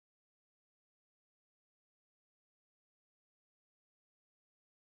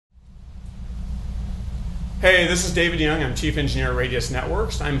Hey, this is David Young. I'm Chief Engineer at Radius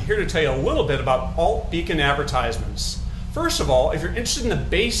Networks. I'm here to tell you a little bit about AltBeacon Advertisements. First of all, if you're interested in the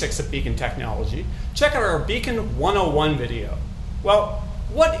basics of beacon technology, check out our Beacon 101 video. Well,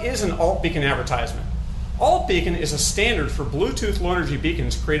 what is an AltBeacon advertisement? AltBeacon is a standard for Bluetooth low energy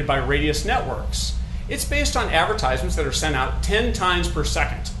beacons created by Radius Networks. It's based on advertisements that are sent out 10 times per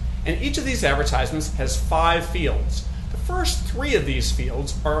second, and each of these advertisements has 5 fields. The first 3 of these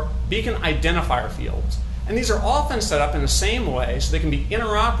fields are beacon identifier fields, and these are often set up in the same way so they can be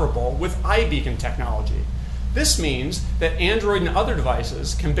interoperable with iBeacon technology. This means that Android and other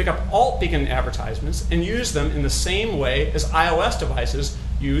devices can pick up AltBeacon advertisements and use them in the same way as iOS devices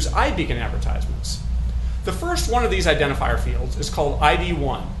use iBeacon advertisements. The first one of these identifier fields is called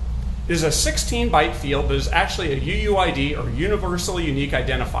ID1. It is a 16-byte field that is actually a UUID, or Universally Unique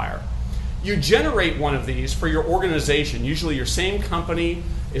Identifier. You generate one of these for your organization. Usually your same company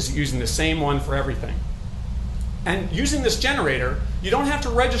is using the same one for everything. And using this generator, you don't have to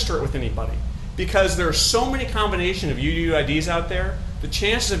register it with anybody, because there are so many combinations of UUIDs out there, the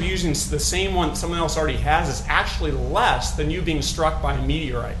chances of using the same one that someone else already has is actually less than you being struck by a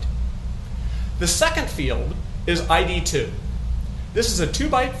meteorite. The second field is ID2. This is a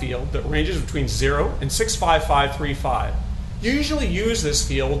 2-byte field that ranges between 0 and 65535. You usually use this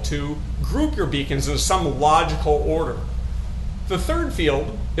field to group your beacons into some logical order. The third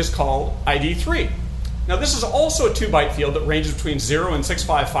field is called ID3. Now this is also a 2-byte field that ranges between 0 and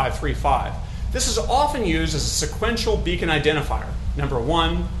 65535. This is often used as a sequential beacon identifier, number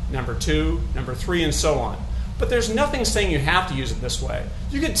 1, number 2, number 3, and so on. But there's nothing saying you have to use it this way.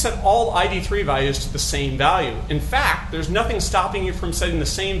 You could set all ID3 values to the same value. In fact, there's nothing stopping you from setting the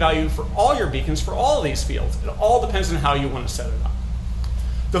same value for all your beacons for all of these fields. It all depends on how you want to set it up.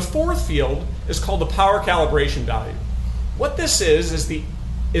 The fourth field is called the power calibration value. What this is the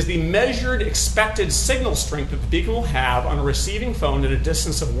measured expected signal strength that the beacon will have on a receiving phone at a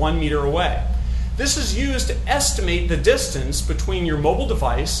distance of 1 meter away. This is used to estimate the distance between your mobile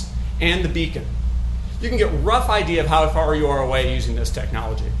device and the beacon. You can get a rough idea of how far you are away using this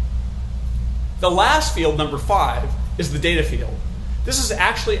technology. The last field, number 5, is the data field. This is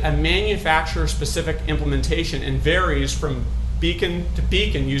actually a manufacturer-specific implementation and varies from beacon to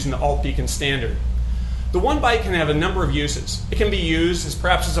beacon using the AltBeacon standard. The 1-byte can have a number of uses. It can be used as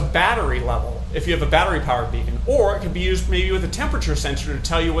perhaps as a battery level if you have a battery-powered beacon, or it can be used maybe with a temperature sensor to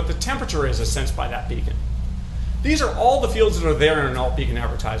tell you what the temperature is as sensed by that beacon. These are all the fields that are there in an AltBeacon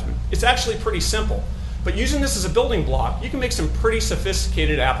advertisement. It's actually pretty simple, but using this as a building block, you can make some pretty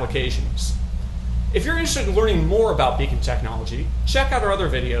sophisticated applications. If you're interested in learning more about beacon technology, check out our other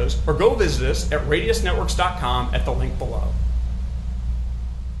videos or go visit us at radiusnetworks.com at the link below.